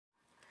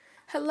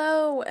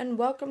Hello and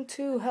welcome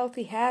to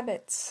Healthy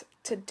Habits.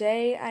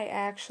 Today I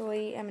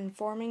actually am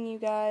informing you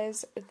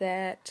guys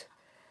that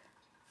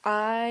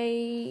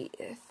I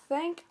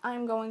think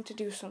I'm going to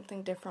do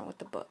something different with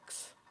the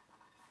books.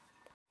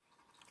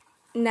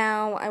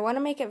 Now, I want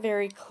to make it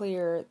very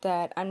clear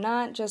that I'm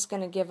not just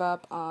going to give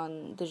up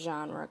on the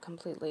genre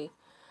completely.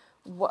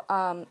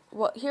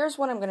 Here's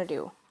what I'm going to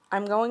do.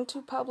 I'm going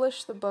to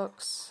publish the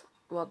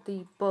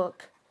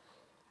book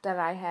that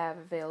I have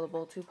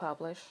available to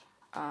publish.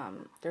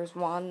 There's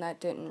one that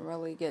didn't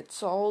really get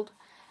sold,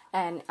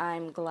 and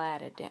I'm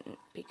glad it didn't,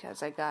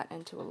 because I got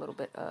into a little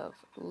bit of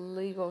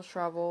legal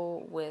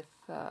trouble with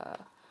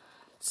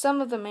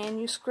some of the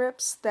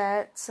manuscripts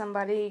that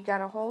somebody got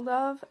a hold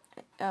of.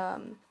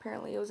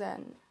 Apparently it was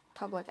in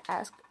public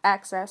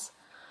access.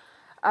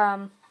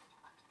 But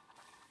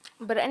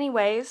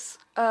anyways,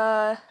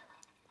 yeah,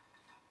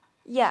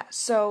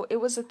 so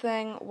it was a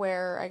thing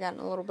where I got in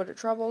a little bit of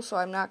trouble, so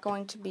I'm not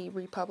going to be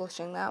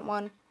republishing that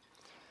one.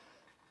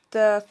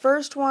 The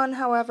first one,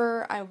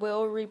 however, I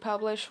will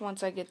republish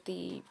once I get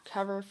the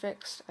cover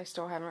fixed. I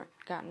still haven't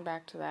gotten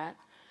back to that.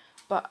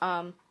 But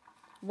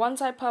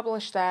once I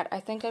publish that, I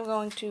think I'm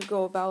going to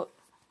go about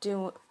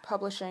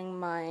publishing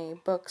my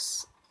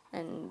books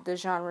and the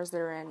genres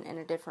they're in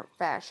a different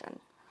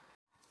fashion.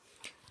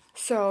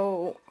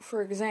 So,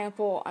 for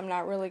example, I'm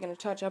not really going to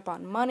touch up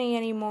on money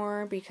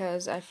anymore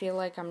because I feel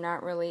like I'm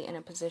not really in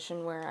a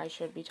position where I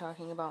should be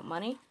talking about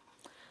money.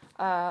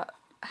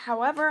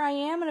 However, I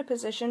am in a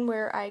position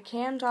where I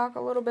can talk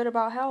a little bit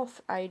about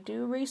health. I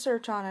do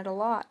research on it a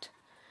lot.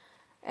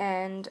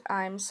 And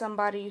I'm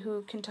somebody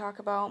who can talk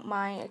about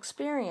my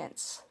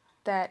experience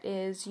that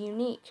is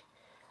unique.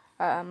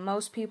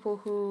 Most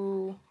people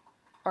who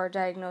are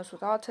diagnosed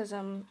with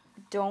autism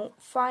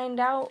don't find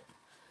out,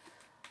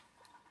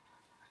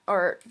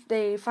 or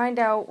they find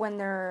out when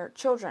they're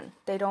children.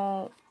 They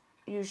don't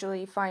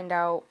usually find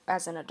out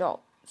as an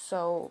adult.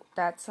 So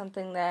that's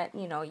something that,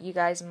 you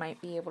guys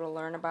might be able to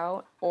learn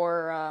about,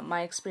 or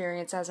my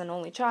experience as an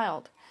only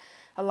child.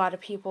 A lot of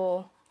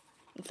people,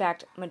 in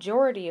fact,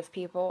 majority of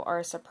people,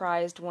 are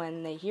surprised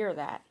when they hear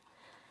that.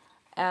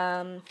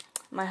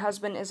 My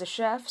husband is a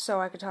chef,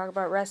 so I could talk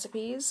about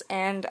recipes,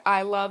 and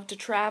I love to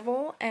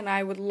travel, and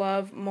I would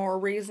love more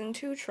reason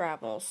to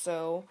travel,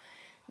 so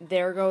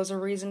there goes a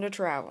reason to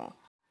travel.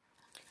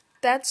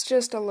 That's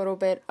just a little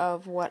bit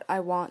of what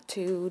I want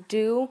to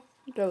do.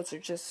 Those are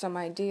just some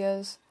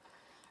ideas.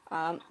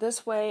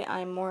 This way,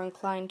 I'm more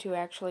inclined to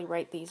actually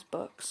write these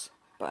books.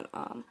 But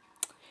I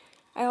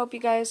hope you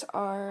guys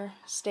are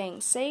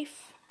staying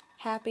safe,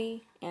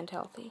 happy, and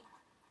healthy.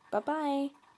 Bye-bye.